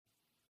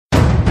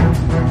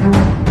Slides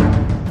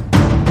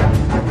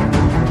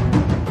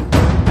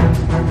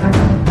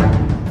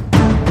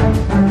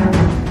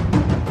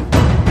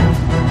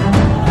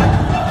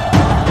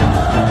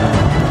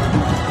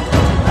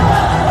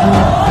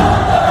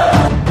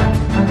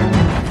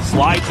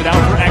it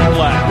out for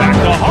Ekblad. Back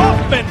to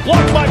Hoffman.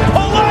 Blocked by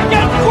Polak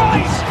and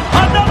Price.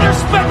 Another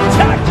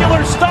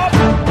spectacular stop.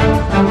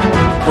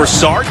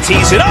 Broussard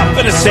tees it up,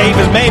 and a save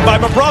is made by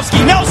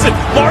Bobrovsky. Nelson.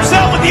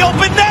 Barzal with the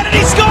open net, and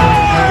he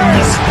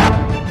scores!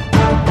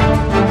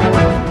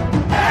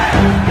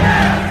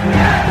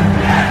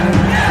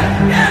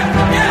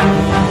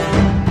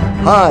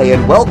 Hi,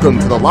 and welcome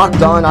to the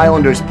Locked On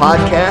Islanders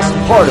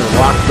podcast, part of the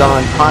Locked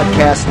On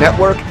Podcast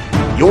Network,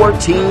 your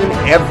team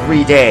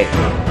every day.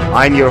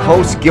 I'm your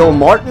host, Gil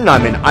Martin.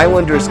 I'm an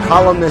Islanders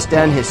columnist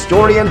and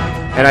historian,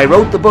 and I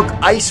wrote the book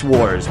Ice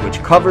Wars,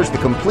 which covers the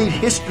complete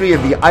history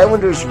of the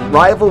Islanders'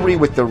 rivalry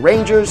with the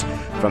Rangers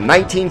from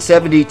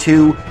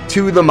 1972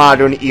 to the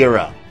modern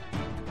era.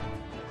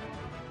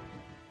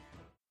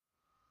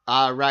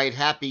 All right,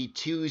 happy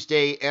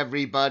Tuesday,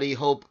 everybody.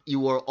 Hope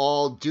you are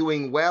all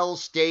doing well,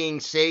 staying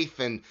safe,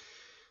 and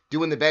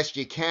doing the best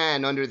you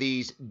can under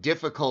these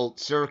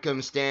difficult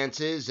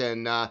circumstances.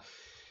 And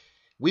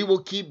we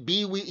will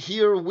be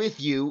here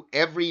with you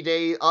every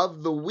day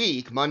of the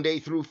week, Monday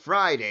through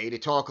Friday, to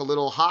talk a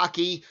little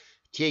hockey,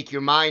 take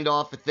your mind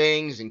off of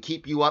things, and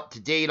keep you up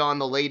to date on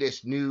the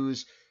latest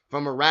news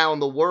from around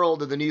the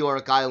world of the New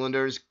York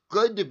Islanders.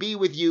 Good to be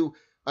with you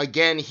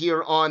again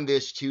here on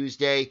this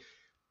Tuesday.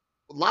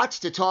 Lots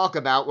to talk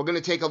about. We're going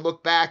to take a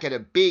look back at a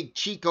big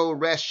Chico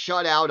Rest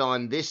shutout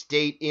on this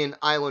date in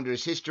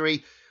Islanders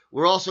history.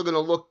 We're also going to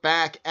look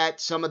back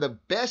at some of the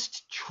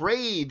best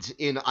trades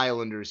in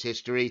Islanders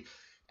history.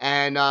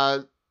 And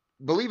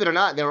believe it or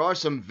not, there are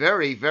some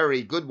very,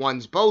 very good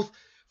ones, both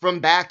from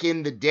back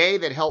in the day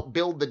that helped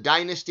build the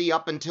dynasty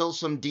up until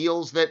some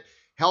deals that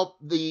help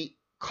the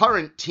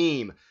current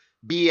team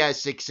be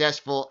as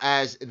successful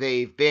as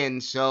they've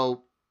been.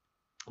 So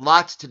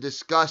lots to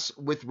discuss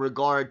with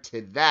regard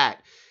to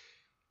that.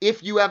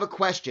 If you have a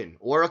question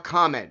or a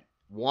comment,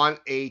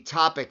 want a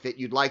topic that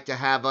you'd like to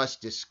have us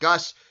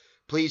discuss,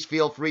 please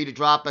feel free to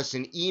drop us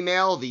an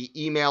email. The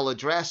email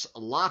address,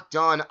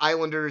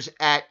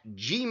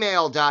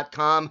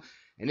 lockedonislanders@gmail.com.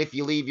 And if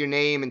you leave your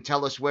name and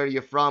tell us where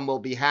you're from, we'll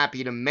be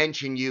happy to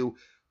mention you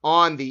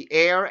on the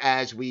air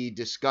as we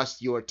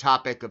discuss your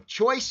topic of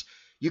choice.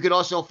 You could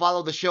also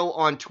follow the show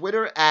on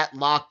Twitter at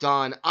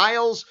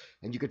LockedOnIsles,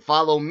 and you could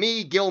follow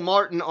me, Gil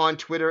Martin, on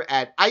Twitter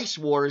at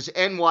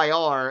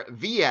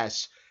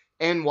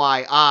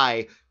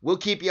IceWarsNYR_VSNYI. We'll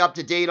keep you up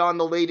to date on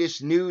the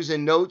latest news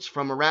and notes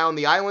from around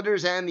the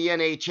Islanders and the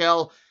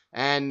NHL.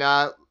 And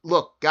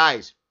look,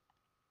 guys,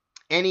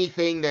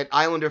 anything that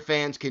Islander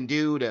fans can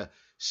do to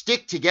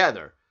stick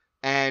together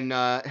and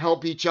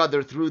help each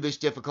other through this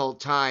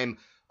difficult time,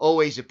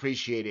 always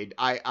appreciated.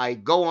 I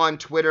go on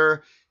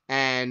Twitter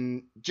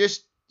and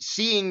just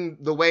seeing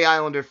the way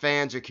Islander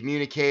fans are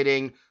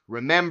communicating,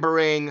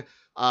 remembering,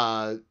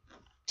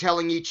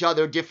 telling each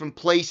other different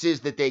places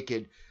that they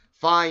could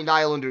find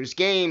Islanders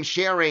games,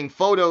 sharing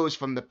photos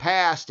from the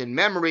past and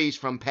memories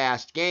from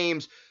past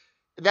games.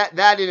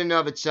 That in and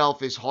of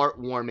itself is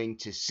heartwarming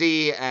to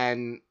see,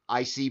 and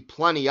I see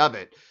plenty of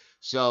it.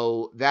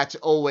 So that's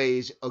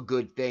always a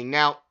good thing.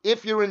 Now,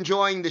 if you're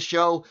enjoying the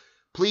show,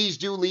 please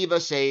do leave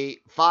us a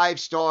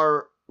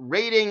 5-star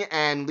rating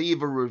and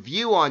leave a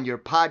review on your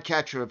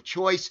podcatcher of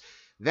choice.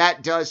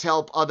 That does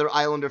help other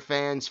Islander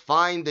fans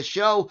find the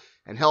show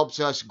and helps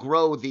us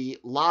grow the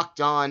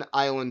Locked On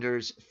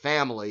Islanders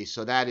family.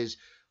 So that is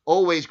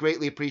always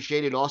greatly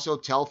appreciated. Also,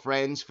 tell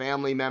friends,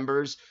 family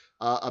members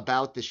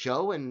about the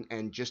show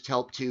and just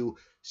help to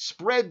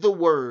spread the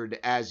word,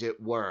 as it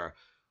were.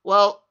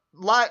 Well,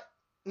 not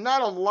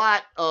a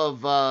lot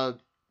of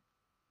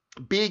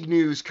big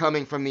news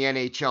coming from the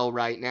NHL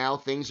right now.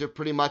 Things are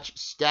pretty much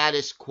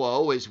status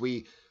quo as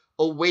we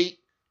await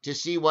to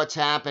see what's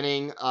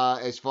happening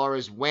as far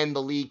as when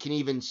the league can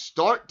even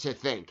start to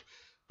think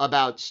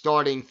about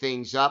starting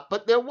things up.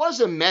 But there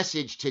was a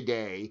message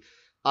today,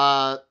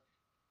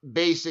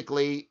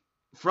 basically,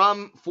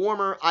 from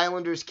former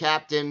Islanders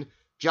captain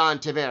John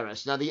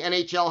Tavares. Now, the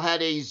NHL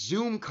had a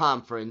Zoom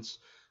conference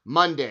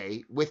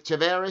Monday with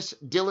Tavares,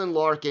 Dylan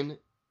Larkin,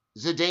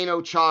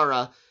 Zdeno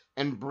Chara,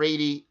 and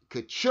Brady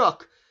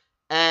Tkachuk,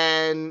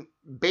 and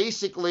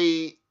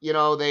basically,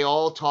 they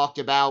all talked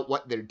about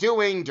what they're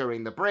doing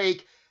during the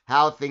break,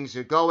 how things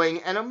are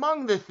going, and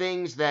among the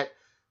things that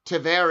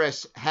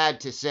Tavares had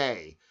to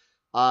say,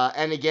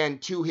 and again,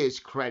 to his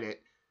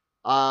credit,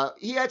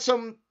 he had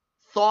some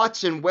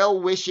thoughts and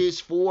well wishes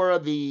for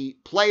the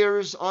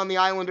players on the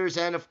Islanders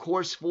and, of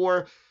course,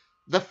 for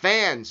the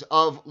fans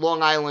of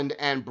Long Island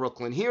and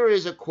Brooklyn. Here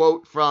is a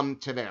quote from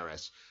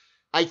Tavares.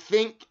 "I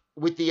think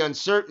with the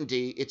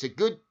uncertainty, it's a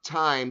good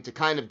time to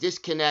kind of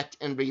disconnect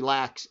and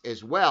relax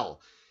as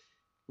well.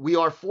 We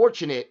are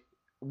fortunate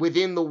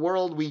within the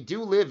world we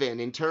do live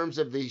in terms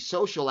of the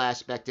social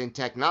aspect and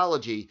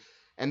technology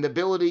and the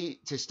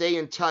ability to stay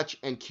in touch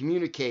and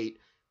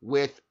communicate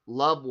with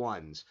loved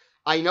ones.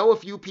 I know a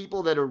few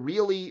people that are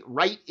really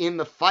right in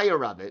the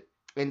fire of it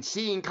and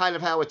seeing kind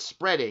of how it's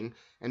spreading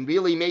and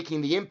really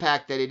making the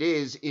impact that it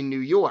is in New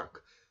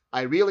York.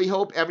 I really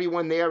hope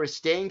everyone there is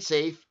staying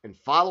safe and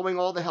following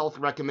all the health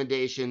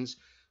recommendations,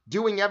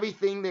 doing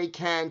everything they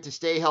can to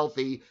stay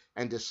healthy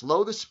and to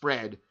slow the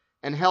spread,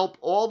 and help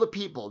all the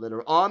people that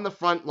are on the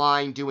front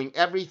line doing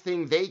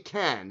everything they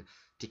can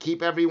to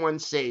keep everyone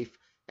safe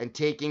and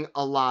taking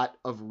a lot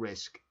of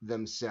risk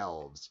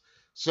themselves.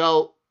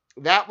 So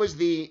that was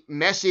the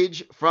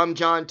message from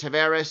John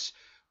Tavares.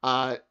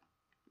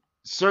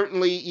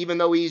 Certainly, even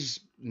though he's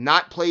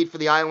not played for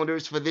the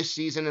Islanders for this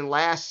season and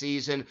last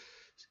season,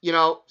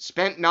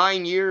 spent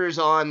 9 years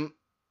on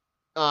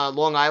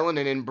Long Island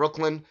and in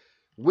Brooklyn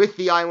with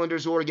the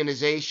Islanders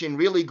organization,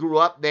 really grew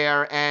up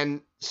there, and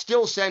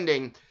still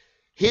sending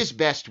his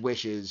best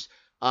wishes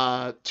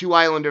to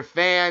Islander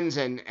fans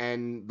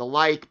and the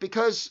like,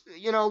 because,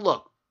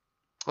 look,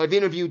 I've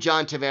interviewed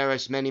John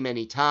Tavares many,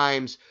 many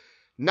times.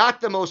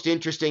 Not the most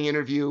interesting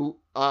interview,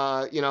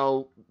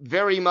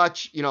 very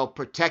much,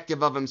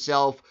 protective of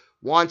himself,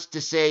 wants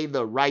to say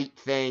the right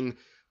thing.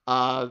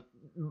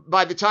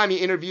 By the time you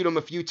interviewed him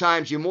a few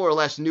times, you more or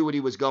less knew what he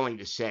was going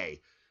to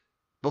say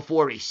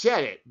before he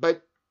said it.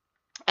 But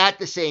at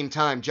the same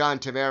time, John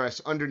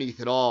Tavares, underneath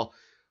it all,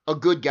 a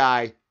good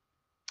guy,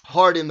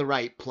 heart in the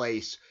right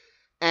place.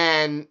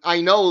 And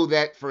I know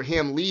that for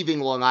him, leaving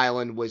Long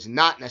Island was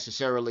not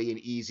necessarily an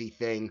easy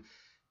thing.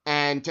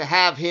 And to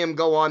have him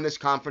go on this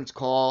conference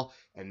call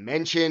and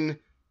mention,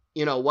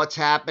 what's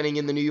happening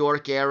in the New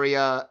York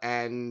area,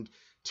 and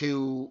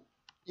to,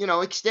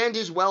 extend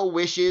his well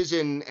wishes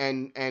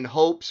and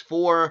hopes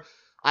for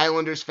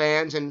Islanders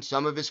fans and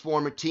some of his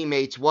former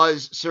teammates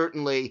was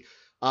certainly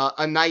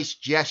a nice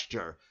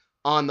gesture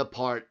on the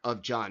part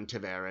of John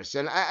Tavares.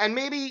 And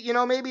maybe,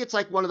 maybe it's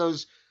like one of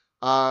those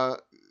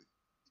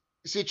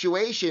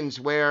situations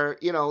where,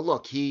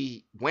 look,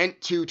 he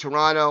went to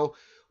Toronto,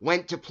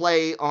 went to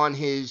play on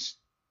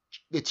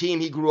the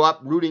team he grew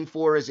up rooting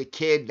for as a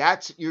kid.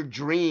 That's your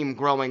dream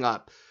growing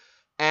up.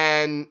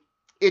 And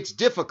it's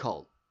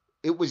difficult.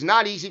 It was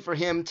not easy for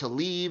him to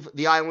leave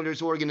the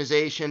Islanders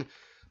organization,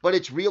 but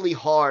it's really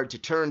hard to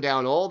turn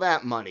down all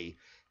that money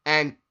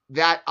and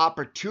that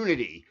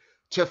opportunity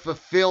to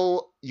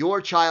fulfill your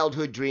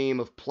childhood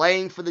dream of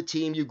playing for the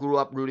team you grew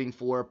up rooting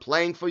for,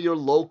 playing for your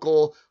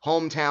local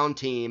hometown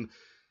team.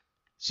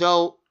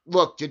 So,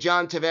 look, to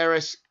John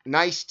Tavares,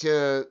 nice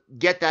to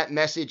get that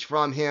message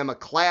from him, a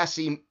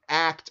classy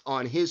act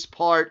on his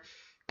part,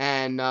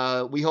 and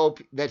we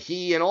hope that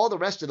he and all the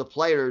rest of the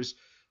players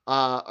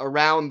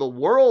around the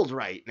world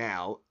right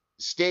now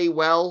stay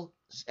well,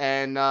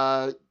 and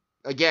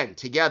again,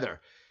 together,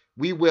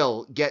 we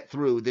will get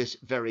through this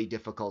very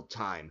difficult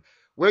time.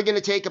 We're going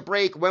to take a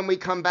break. When we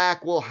come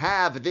back, we'll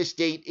have this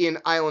date in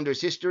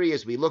Islanders history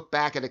as we look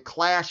back at a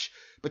clash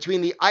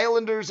between the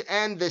Islanders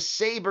and the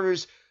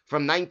Sabres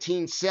from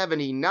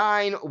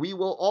 1979. We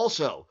will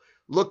also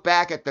look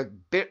back at the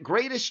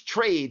greatest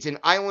trades in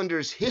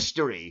Islanders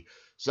history.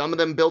 Some of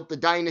them built the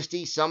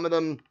dynasty, some of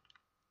them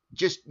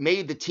just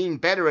made the team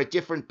better at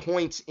different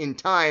points in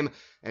time.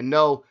 And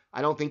no,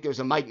 I don't think there's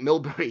a Mike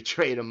Milbury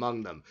trade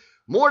among them.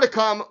 More to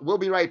come. We'll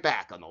be right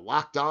back on the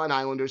Locked On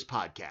Islanders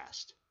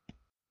podcast.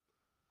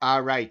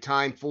 All right,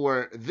 time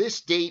for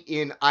this date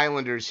in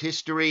Islanders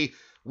history.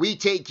 We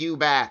take you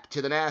back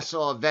to the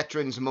Nassau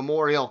Veterans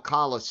Memorial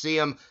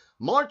Coliseum.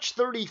 March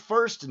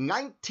 31st,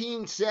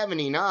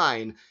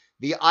 1979,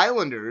 the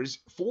Islanders,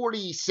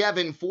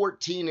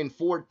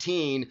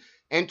 47-14-14,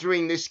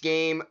 entering this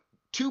game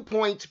 2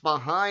 points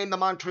behind the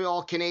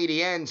Montreal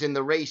Canadiens in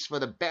the race for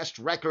the best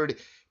record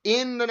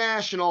in the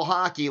National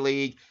Hockey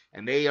League,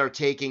 and they are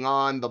taking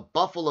on the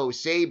Buffalo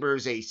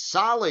Sabres, a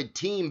solid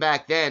team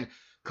back then,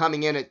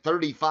 coming in at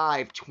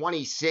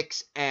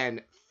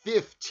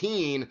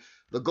 35-26-15.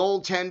 The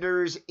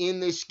goaltenders in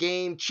this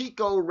game,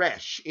 Chico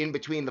Resch in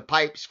between the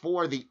pipes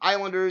for the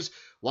Islanders,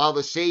 while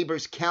the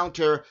Sabres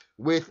counter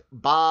with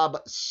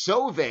Bob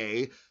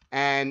Sauvé.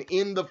 And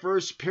in the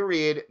first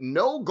period,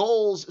 no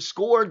goals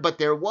scored, but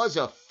there was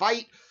a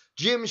fight.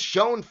 Jim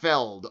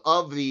Schoenfeld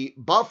of the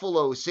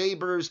Buffalo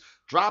Sabres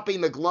dropping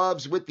the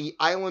gloves with the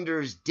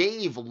Islanders'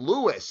 Dave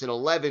Lewis at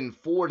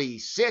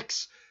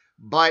 11:46.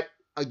 But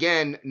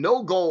again,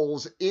 no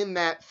goals in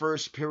that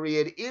first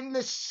period. In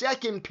the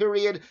second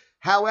period,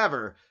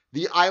 however,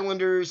 the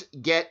Islanders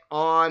get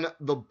on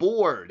the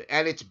board,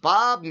 and it's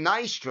Bob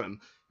Nystrom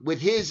with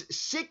his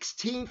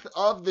 16th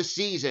of the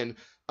season,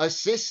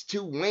 assists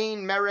to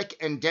Wayne Merrick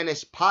and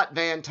Dennis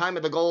Potvin. Time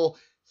of the goal,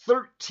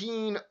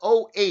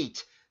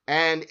 13:08,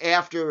 and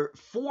after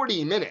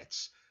 40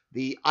 minutes,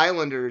 the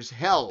Islanders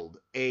held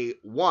a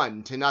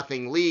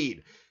 1-0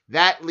 lead.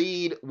 That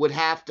lead would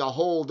have to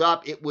hold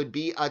up. It would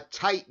be a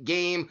tight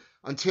game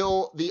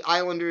until the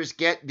Islanders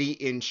get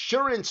the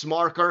insurance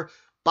marker.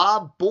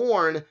 Bob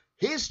Bourne,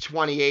 his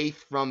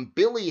 28th from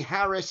Billy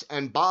Harris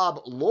and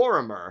Bob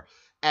Lorimer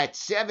at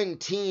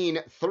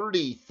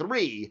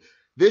 17:33.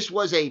 This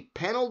was a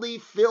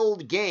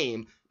penalty-filled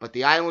game, but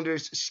the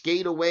Islanders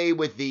skate away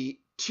with the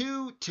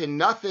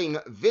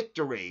 2-0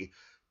 victory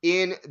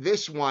in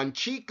this one.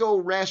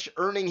 Chico Resch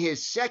earning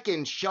his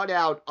second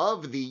shutout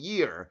of the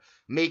year,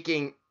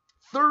 making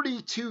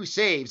 32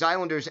 saves.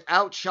 Islanders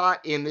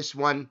outshot in this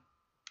one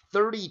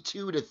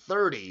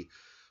 32-30.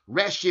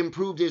 Resch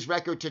improved his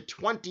record to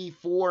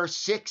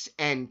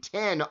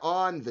 24-6-10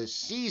 on the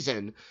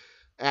season,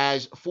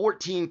 as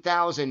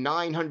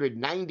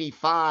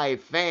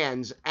 14,995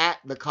 fans at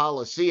the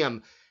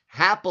Coliseum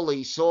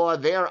happily saw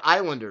their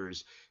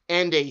Islanders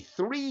end a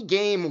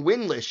 3-game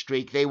winless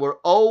streak. They were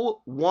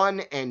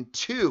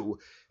 0-1-2,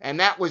 and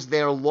that was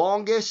their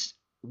longest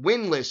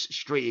winless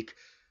streak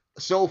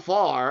so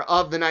far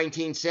of the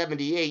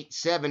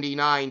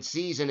 1978-79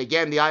 season.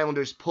 Again, the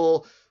Islanders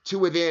pull to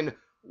within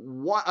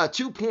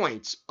 2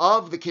 points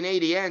of the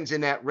Canadiens in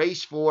that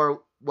race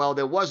for, well,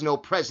 there was no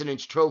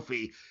President's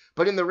Trophy,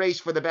 but in the race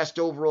for the best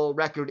overall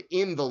record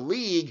in the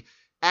league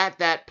at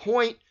that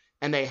point,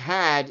 and they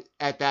had,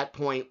 at that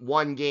point,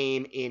 1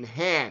 game in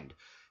hand.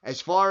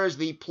 As far as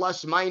the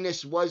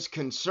plus-minus was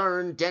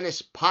concerned,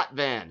 Dennis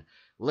Potvin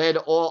led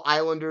all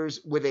Islanders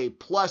with a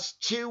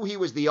 +2. He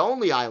was the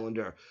only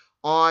Islander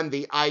on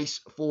the ice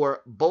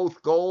for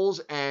both goals,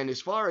 and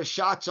as far as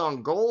shots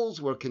on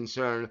goals were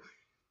concerned,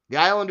 the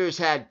Islanders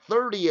had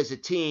 30 as a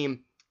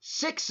team,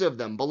 6 of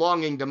them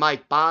belonging to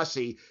Mike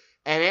Bossy,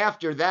 and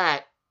after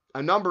that,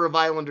 a number of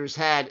Islanders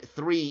had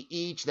 3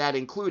 each. That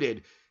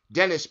included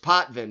Dennis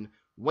Potvin,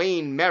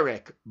 Wayne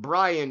Merrick,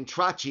 Brian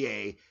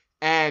Trottier,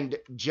 and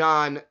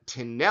John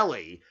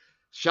Tonelli.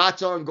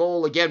 Shots on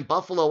goal, again,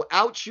 Buffalo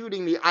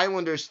outshooting the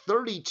Islanders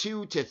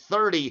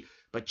 32-30,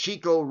 but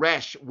Chico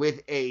Resch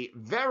with a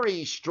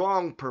very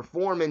strong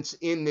performance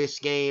in this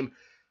game.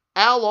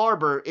 Al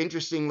Arbour,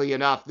 interestingly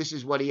enough, this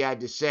is what he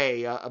had to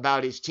say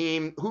about his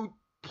team, who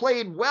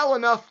played well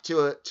enough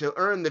to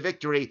earn the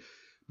victory,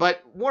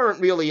 but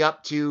weren't really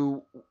up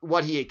to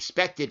what he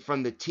expected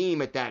from the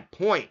team at that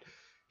point.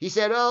 He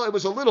said, oh, it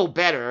was a little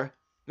better.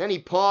 Then he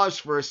paused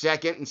for a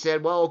second and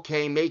said, well,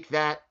 okay, make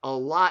that a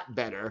lot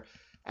better,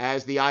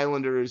 as the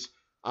Islanders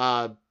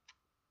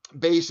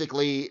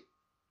basically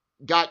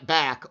got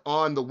back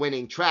on the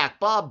winning track.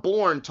 Bob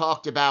Bourne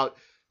talked about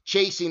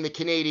chasing the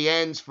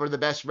Canadiens for the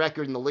best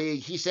record in the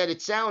league. He said,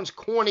 it sounds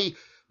corny,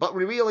 but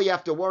we really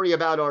have to worry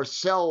about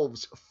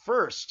ourselves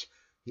first,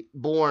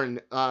 Bourne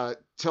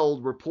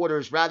told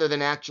reporters, rather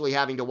than actually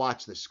having to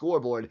watch the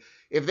scoreboard.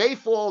 If they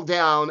fall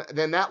down,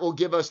 then that will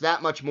give us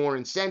that much more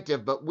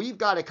incentive, but we've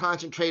got to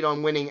concentrate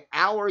on winning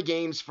our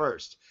games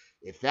first.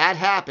 If that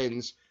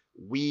happens,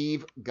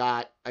 we've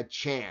got a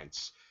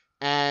chance.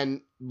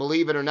 And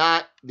believe it or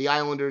not, the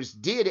Islanders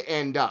did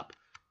end up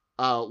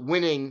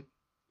winning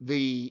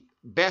the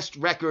best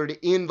record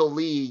in the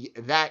league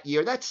that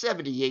year. That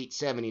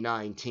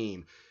 78-79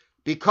 team,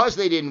 because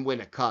they didn't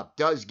win a cup,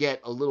 does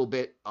get a little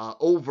bit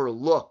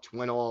overlooked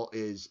when all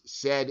is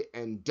said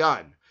and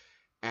done.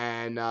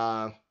 And,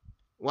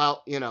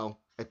 well, you know,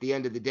 at the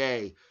end of the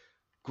day,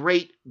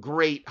 great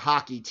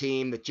hockey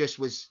team that just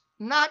was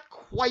not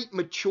quite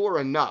mature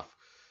enough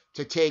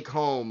to take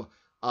home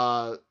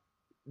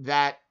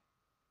that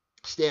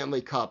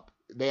Stanley Cup.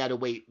 They had to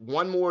wait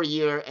one more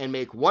year and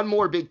make one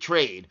more big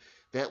trade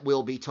that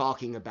we'll be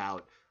talking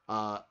about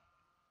a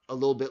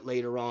little bit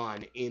later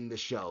on in the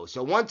show.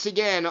 So once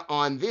again,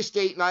 on this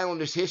date in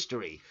Islanders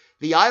history,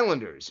 the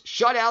Islanders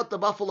shut out the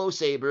Buffalo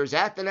Sabres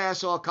at the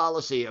Nassau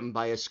Coliseum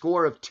by a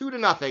score of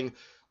 2-0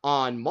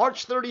 on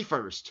March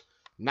 31st,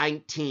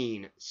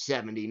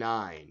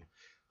 1979.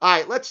 All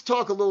right, let's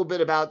talk a little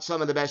bit about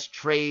some of the best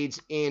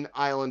trades in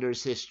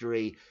Islanders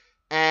history.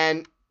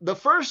 And the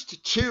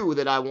first 2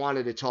 that I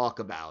wanted to talk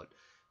about,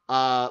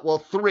 well,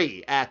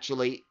 3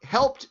 actually,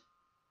 helped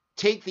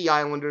take the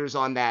Islanders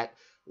on that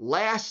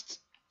last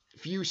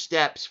few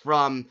steps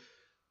from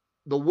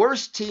the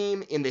worst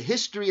team in the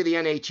history of the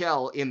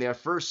NHL in their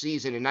first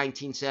season in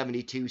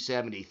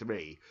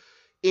 1972-73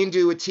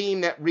 into a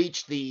team that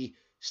reached the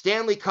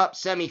Stanley Cup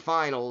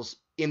semifinals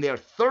in their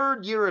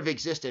 3rd year of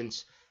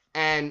existence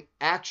and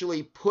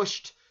actually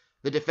pushed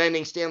the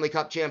defending Stanley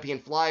Cup champion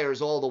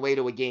Flyers all the way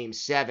to a Game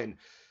 7.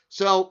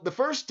 So the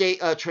first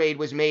trade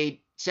was made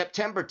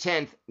September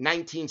 10th,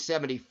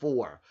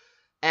 1974.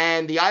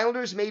 And the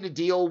Islanders made a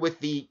deal with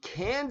the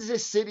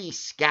Kansas City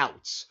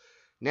Scouts.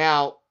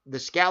 Now, the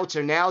Scouts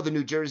are now the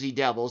New Jersey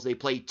Devils. They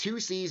played 2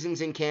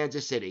 seasons in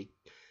Kansas City,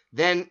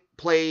 then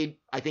played,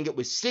 I think it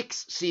was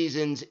 6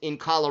 seasons in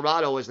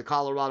Colorado as the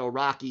Colorado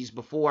Rockies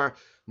before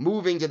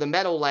moving to the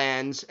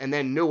Meadowlands and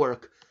then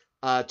Newark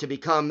to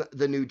become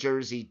the New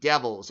Jersey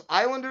Devils.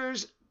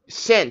 Islanders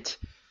sent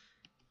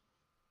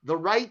the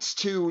rights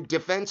to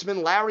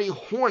defenseman Larry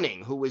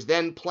Horning, who was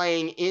then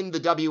playing in the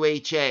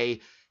WHA,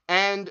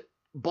 and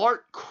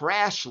Bart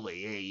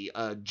Crashley,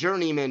 a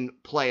journeyman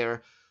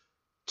player,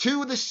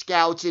 to the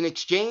Scouts in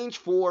exchange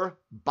for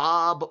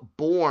Bob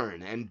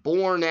Bourne. And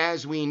Bourne,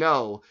 as we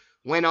know,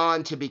 went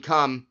on to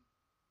become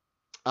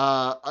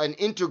an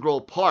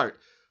integral part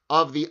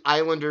of the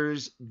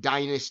Islanders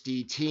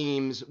dynasty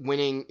teams,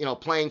 winning,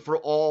 playing for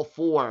all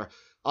 4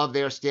 of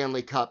their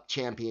Stanley Cup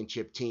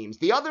championship teams.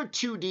 The other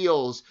 2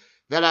 deals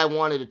that I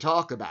wanted to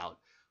talk about,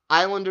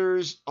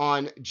 Islanders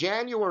on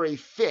January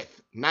 5th,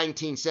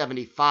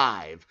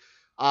 1975,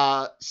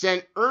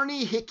 sent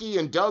Ernie Hickey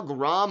and Doug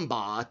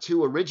Rombaugh,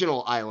 two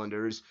original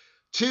Islanders,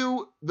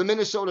 to the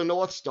Minnesota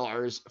North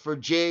Stars for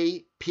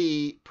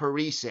J.P.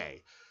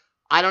 Parise.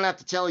 I don't have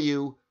to tell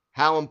you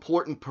how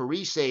important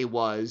Parise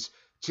was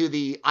to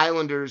the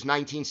Islanders'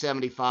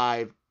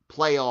 1975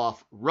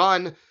 playoff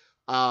run,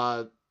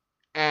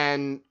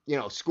 and,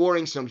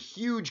 scoring some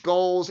huge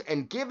goals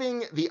and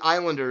giving the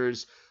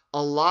Islanders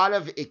a lot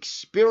of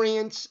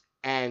experience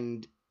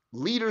and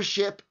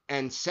leadership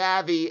and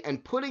savvy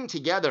and putting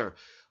together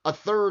a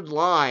third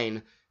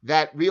line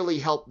that really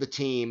helped the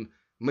team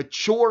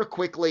mature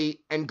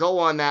quickly and go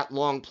on that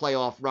long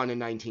playoff run in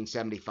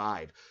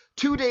 1975.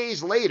 2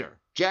 days later,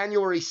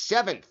 January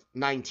 7th,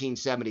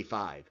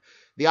 1975,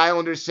 the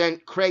Islanders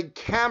sent Craig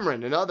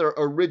Cameron, another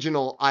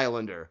original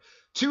Islander,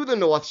 to the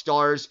North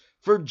Stars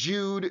for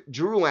Jude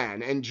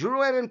Drouin. And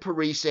Drouin and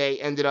Parise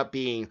ended up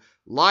being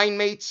line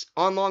mates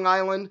on Long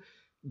Island,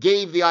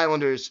 gave the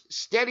Islanders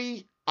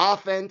steady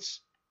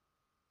offense,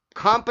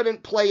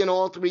 competent play in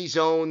all three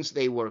zones.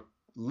 They were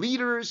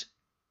leaders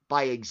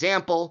by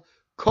example,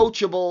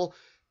 coachable,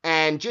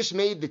 and just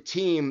made the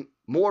team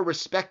more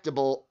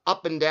respectable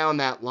up and down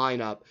that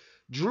lineup.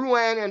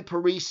 Drouin and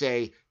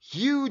Parise,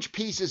 huge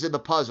pieces of the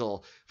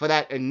puzzle for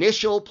that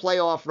initial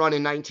playoff run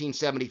in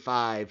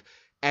 1975,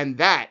 and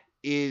that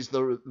is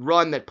the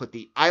run that put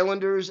the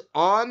Islanders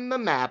on the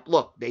map.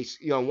 Look,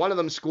 one of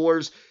them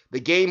scores the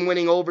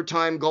game-winning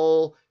overtime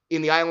goal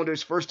in the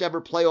Islanders' first ever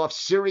playoff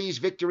series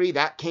victory.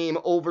 That came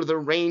over the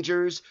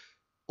Rangers.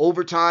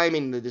 Overtime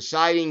in the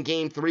deciding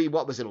Game 3,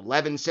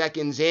 11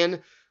 seconds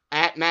in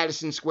at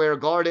Madison Square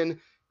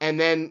Garden. And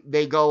then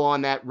they go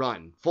on that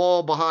run.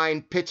 Fall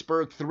behind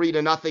Pittsburgh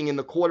 3-0 in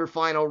the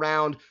quarterfinal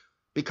round.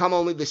 Become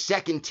only the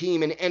second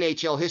team in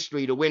NHL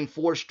history to win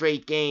 4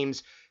 straight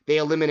games. They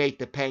eliminate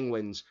the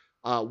Penguins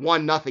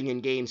 1-0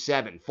 in Game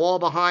 7. Fall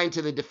behind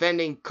to the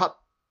defending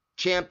Cup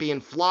champion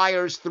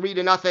Flyers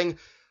 3-0.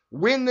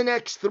 Win the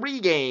next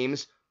 3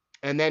 games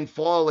and then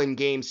fall in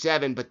Game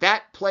 7. But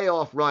that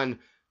playoff run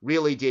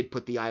really did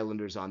put the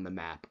Islanders on the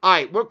map. All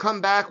right, we'll come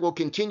back. We'll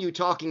continue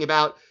talking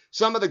about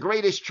some of the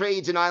greatest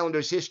trades in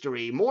Islanders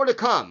history. More to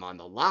come on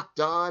the Locked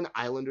On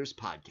Islanders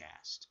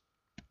podcast.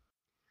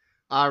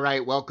 All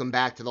right, welcome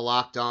back to the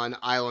Locked On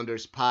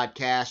Islanders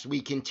podcast. We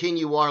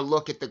continue our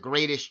look at the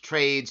greatest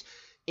trades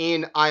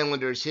in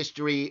Islanders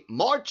history.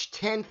 March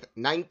 10th,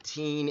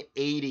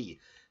 1980.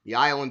 The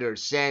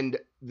Islanders send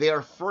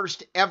their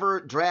first ever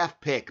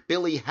draft pick,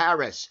 Billy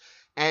Harris,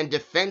 and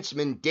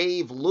defenseman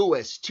Dave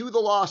Lewis to the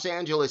Los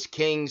Angeles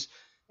Kings.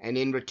 And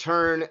in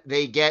return,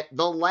 they get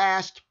the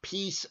last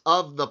piece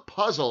of the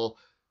puzzle,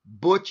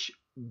 Butch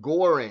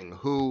Goring,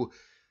 who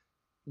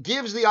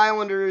gives the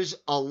Islanders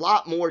a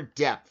lot more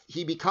depth.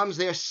 He becomes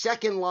their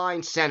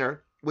second-line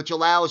center, which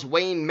allows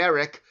Wayne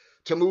Merrick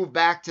to move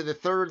back to the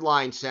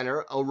third-line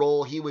center, a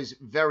role he was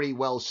very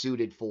well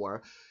suited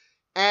for.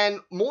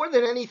 And more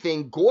than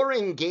anything,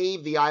 Goring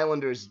gave the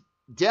Islanders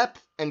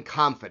depth and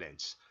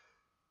confidence.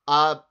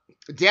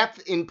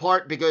 Depth in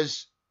part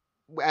because,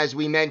 as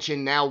we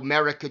mentioned, now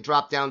Merrick could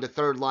drop down to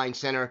third-line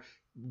center.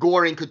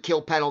 Goring could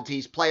kill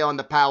penalties, play on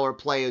the power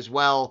play as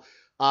well.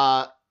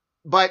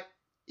 But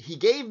he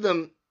gave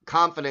them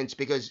confidence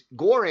because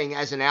Goring,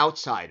 as an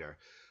outsider,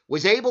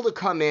 was able to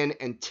come in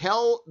and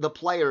tell the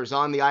players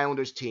on the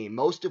Islanders team,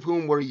 most of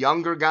whom were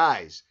younger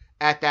guys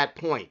at that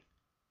point,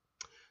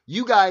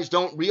 you guys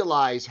don't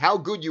realize how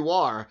good you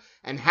are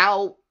and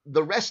how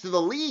the rest of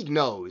the league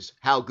knows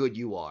how good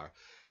you are.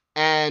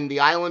 And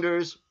the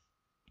Islanders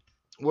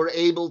were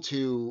able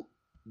to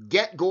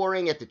get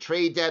Goring at the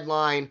trade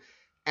deadline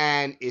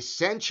and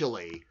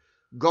essentially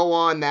go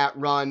on that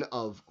run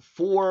of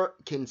 4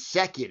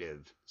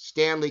 consecutive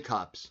Stanley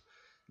Cups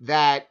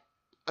that,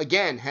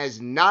 again,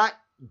 has not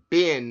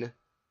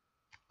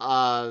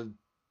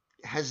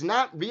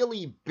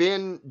really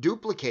been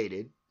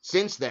duplicated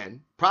since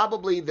then.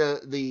 Probably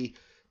the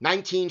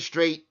 19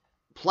 straight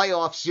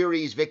playoff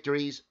series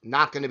victories,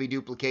 not going to be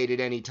duplicated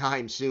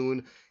anytime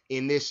soon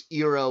in this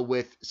era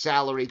with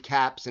salary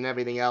caps and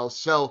everything else.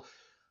 So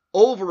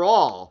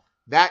overall,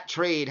 that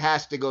trade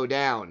has to go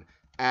down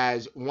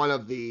as one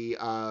of the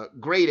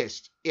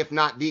greatest, if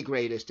not the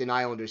greatest, in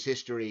Islanders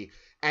history.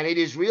 And it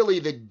is really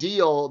the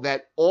deal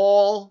that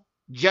all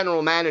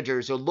general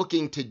managers are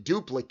looking to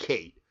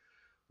duplicate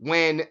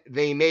when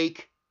they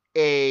make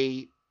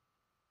a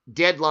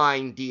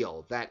deadline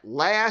deal. That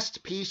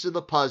last piece of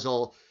the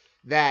puzzle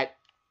that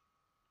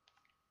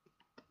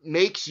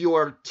makes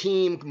your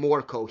team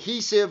more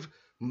cohesive,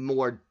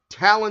 more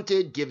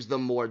talented, gives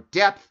them more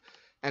depth,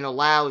 and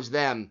allows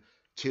them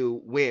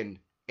to win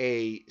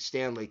a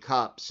Stanley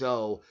Cup.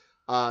 So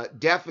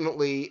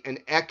definitely an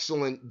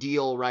excellent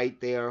deal right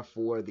there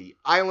for the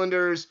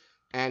Islanders,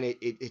 and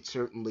it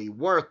certainly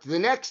worked. The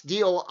next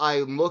deal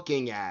I'm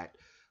looking at,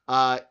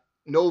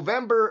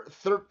 November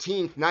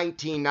 13th,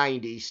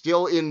 1990,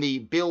 still in the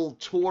Bill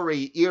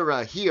Torrey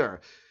era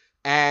here,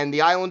 and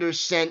the Islanders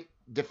sent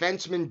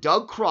defenseman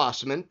Doug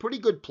Crossman, pretty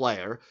good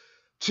player,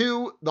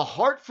 to the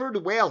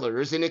Hartford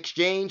Whalers in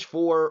exchange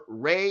for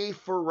Ray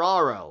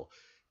Ferraro.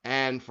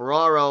 And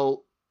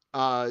Ferraro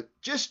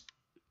just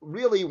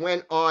really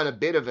went on a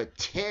bit of a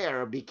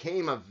tear,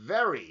 became a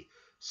very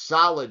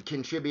solid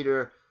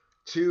contributor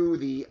to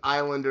the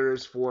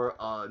Islanders for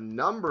a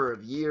number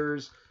of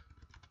years.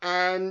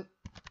 And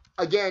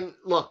again,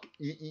 look,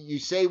 you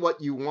say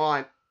what you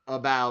want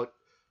about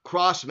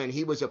Crossman.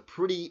 He was a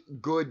pretty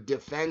good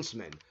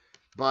defenseman.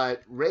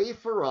 But Ray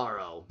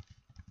Ferraro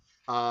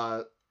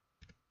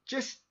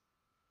just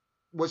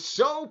was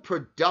so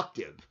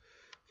productive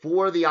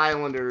for the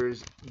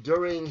Islanders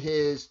during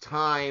his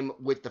time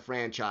with the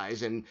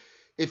franchise. And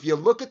if you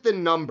look at the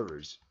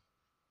numbers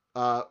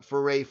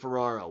for Ray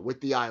Ferraro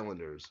with the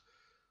Islanders,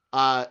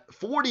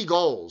 40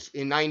 goals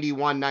in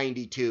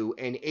 91-92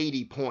 and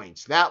 80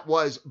 points. That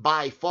was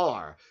by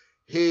far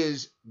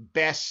his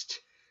best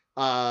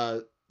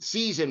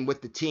season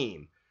with the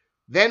team.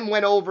 Then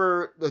went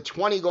over the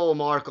 20-goal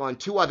mark on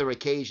 2 other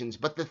occasions.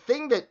 But the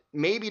thing that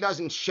maybe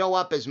doesn't show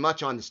up as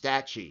much on the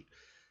stat sheet,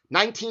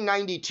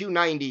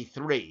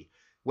 1992-93,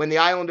 when the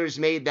Islanders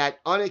made that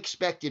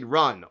unexpected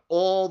run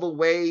all the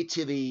way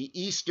to the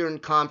Eastern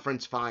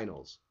Conference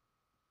Finals.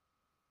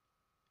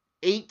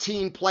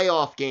 18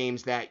 playoff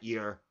games that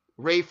year.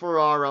 Ray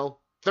Ferraro,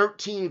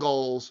 13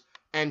 goals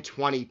and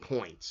 20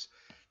 points.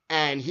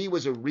 And he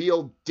was a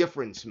real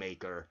difference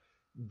maker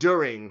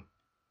during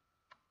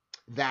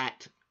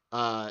that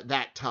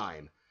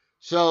time.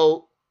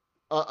 So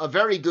a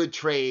very good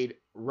trade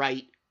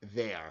right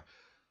there.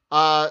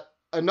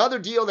 Another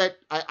deal that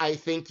I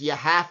think you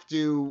have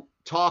to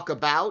talk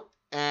about,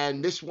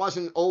 and this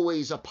wasn't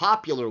always a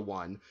popular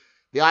one,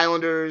 the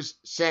Islanders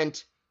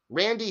sent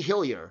Randy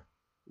Hillier,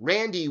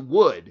 Randy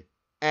Wood,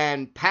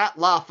 and Pat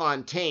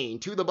LaFontaine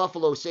to the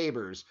Buffalo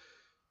Sabres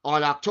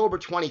on October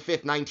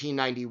 25th,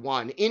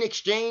 1991. In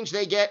exchange,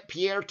 they get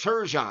Pierre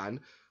Turgeon,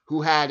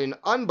 who had an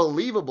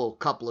unbelievable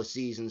couple of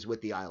seasons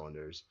with the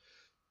Islanders,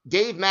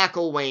 Dave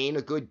McElwain,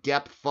 a good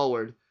depth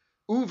forward,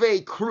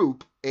 Uwe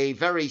Krupp, a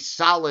very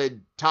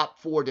solid top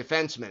 4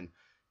 defenseman,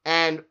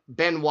 and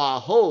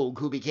Benoit Hogue,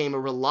 who became a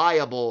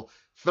reliable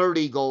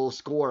 30-goal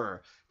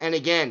scorer. And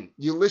again,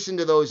 you listen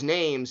to those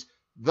names,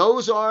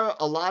 those are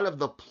a lot of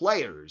the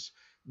players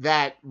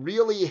that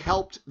really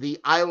helped the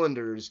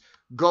Islanders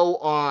go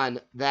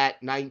on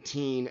that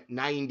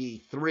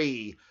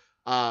 1993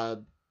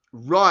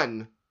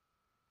 run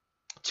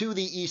to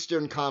the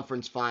Eastern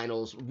Conference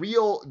Finals.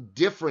 Real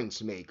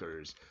difference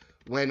makers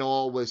when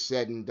all was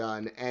said and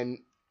done. And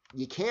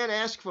you can't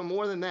ask for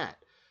more than that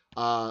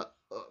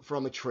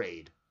from a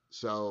trade.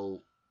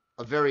 So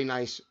a very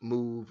nice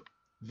move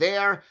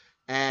there.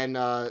 And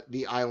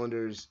the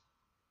Islanders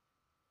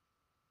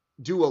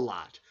do a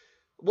lot.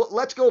 Well,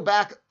 let's go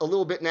back a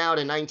little bit now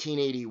to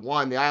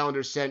 1981. The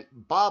Islanders sent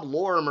Bob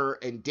Lorimer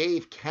and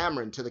Dave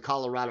Cameron to the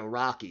Colorado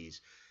Rockies.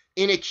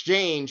 In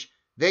exchange,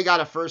 they got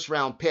a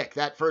first-round pick.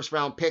 That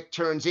first-round pick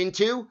turns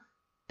into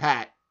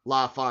Pat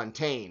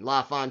LaFontaine.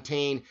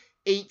 LaFontaine,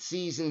 8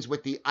 seasons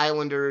with the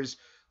Islanders,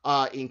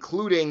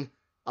 including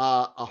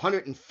a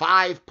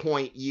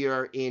 105-point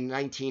year in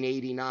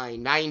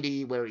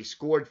 1989-90, where he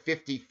scored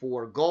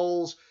 54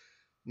 goals.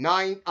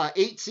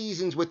 8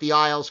 seasons with the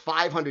Isles,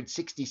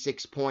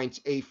 566 points,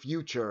 a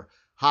future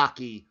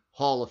Hockey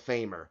Hall of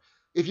Famer.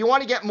 If you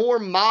want to get more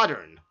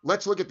modern,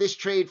 let's look at this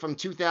trade from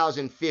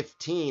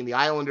 2015. The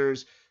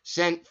Islanders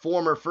sent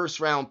former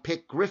first-round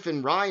pick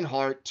Griffin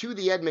Reinhart to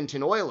the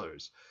Edmonton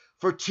Oilers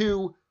for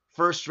 2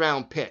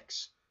 first-round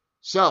picks.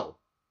 So,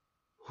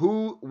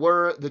 who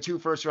were the 2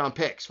 first-round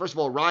picks? First of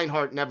all,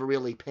 Reinhart never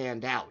really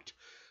panned out.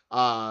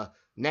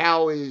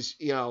 Now he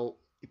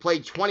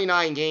played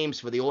 29 games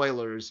for the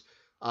Oilers,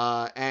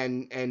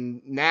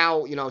 and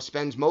now,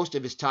 spends most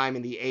of his time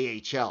in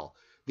the AHL.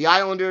 The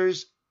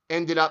Islanders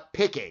ended up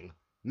picking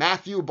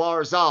Matthew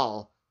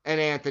Barzal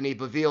and Anthony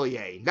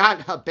Beauvillier.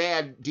 Not a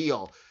bad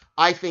deal.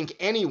 I think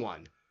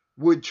anyone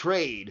would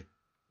trade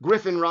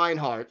Griffin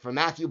Reinhart for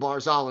Matthew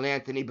Barzal and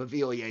Anthony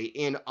Beauvillier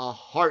in a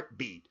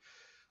heartbeat.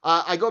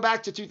 I go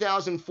back to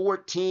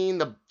 2014.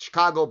 The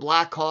Chicago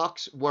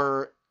Blackhawks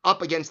were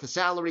up against the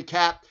salary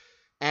cap,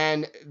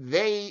 and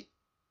they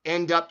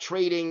end up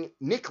trading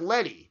Nick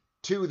Leddy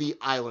to the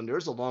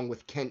Islanders, along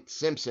with Kent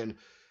Simpson.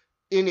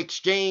 In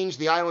exchange,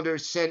 the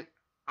Islanders sent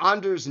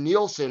Anders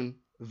Nielsen,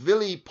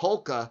 Ville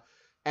Polka,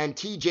 and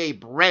TJ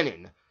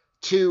Brennan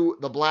to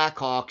the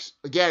Blackhawks.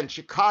 Again,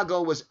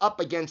 Chicago was up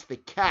against the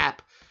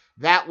cap.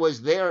 That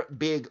was their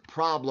big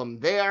problem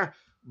there.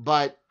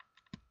 But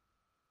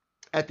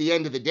at the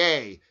end of the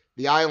day,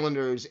 the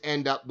Islanders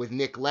end up with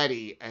Nick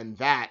Leddy, and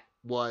that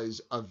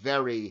was a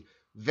very,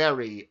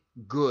 very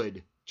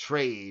good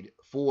trade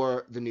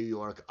for the New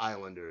York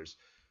Islanders.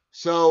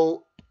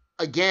 So,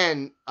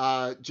 again,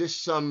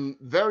 just some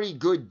very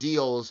good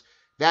deals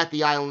that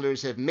the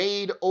Islanders have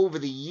made over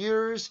the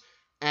years.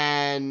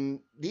 And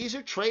these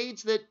are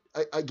trades that,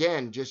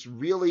 again, just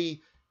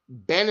really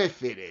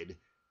benefited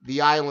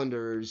the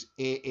Islanders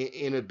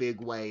in a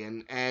big way.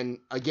 And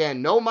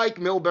again, no Mike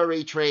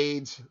Milbury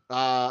trades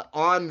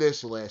on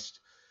this list.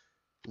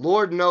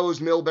 Lord knows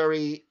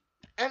Milbury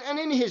And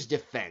in his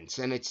defense,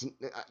 and it's,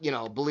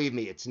 believe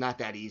me, it's not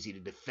that easy to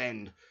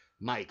defend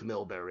Mike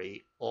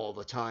Milbury all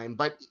the time,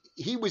 but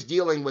he was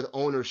dealing with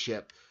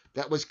ownership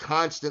that was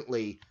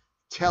constantly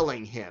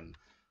telling him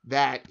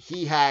that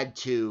he had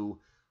to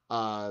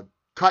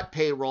cut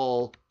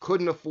payroll,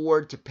 couldn't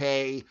afford to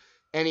pay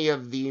any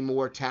of the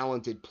more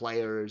talented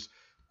players.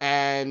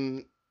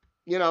 And,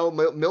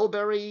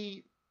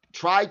 Milbury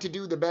tried to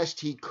do the best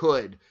he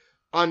could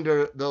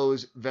under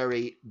those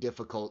very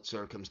difficult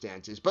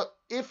circumstances. But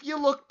if you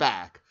look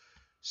back,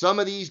 some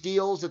of these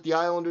deals that the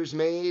Islanders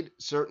made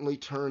certainly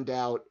turned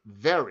out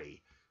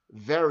very,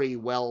 very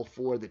well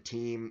for the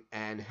team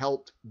and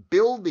helped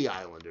build the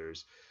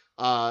Islanders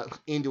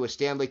into a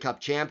Stanley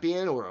Cup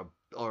champion or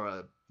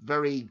a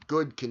very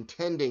good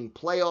contending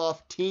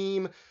playoff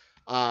team.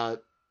 And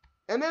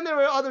then there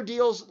are other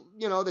deals,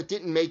 that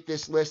didn't make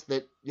this list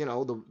that,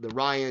 the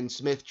Ryan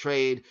Smith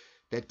trade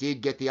that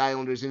did get the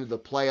Islanders into the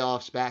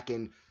playoffs back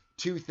in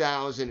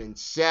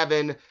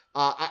 2007.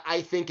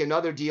 I think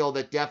another deal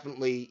that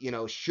definitely,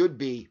 should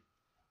be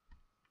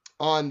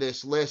on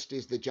this list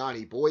is the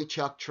Johnny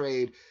Boychuk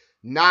trade.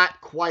 Not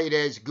quite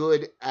as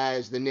good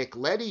as the Nick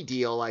Leddy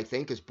deal, I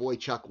think, as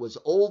Boychuk was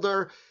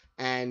older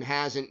and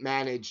hasn't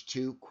managed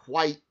to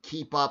quite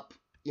keep up,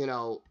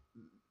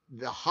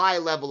 the high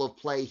level of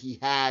play he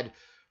had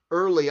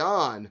early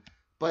on,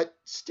 but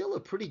still a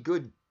pretty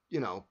good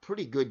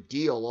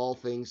deal, all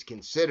things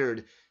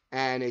considered.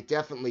 And it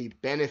definitely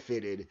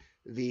benefited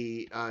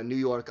the New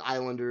York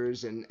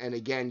Islanders. And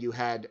again, you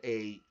had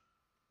a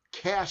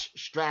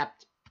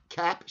cap-strapped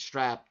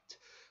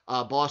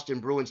Boston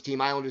Bruins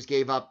team. Islanders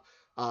gave up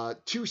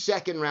 2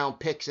 second-round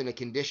picks and a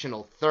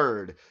conditional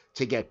third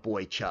to get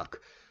Boychuk.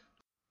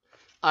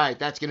 All right,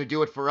 that's going to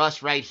do it for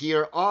us right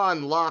here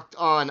on Locked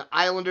On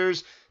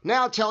Islanders.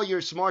 Now tell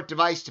your smart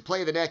device to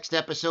play the next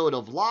episode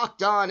of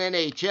Locked On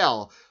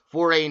NHL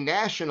for a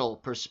national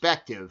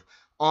perspective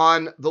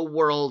on the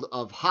world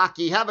of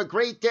hockey. Have a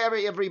great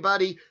day,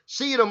 everybody.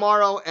 See you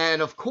tomorrow.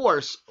 And, of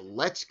course,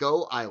 let's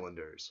go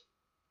Islanders.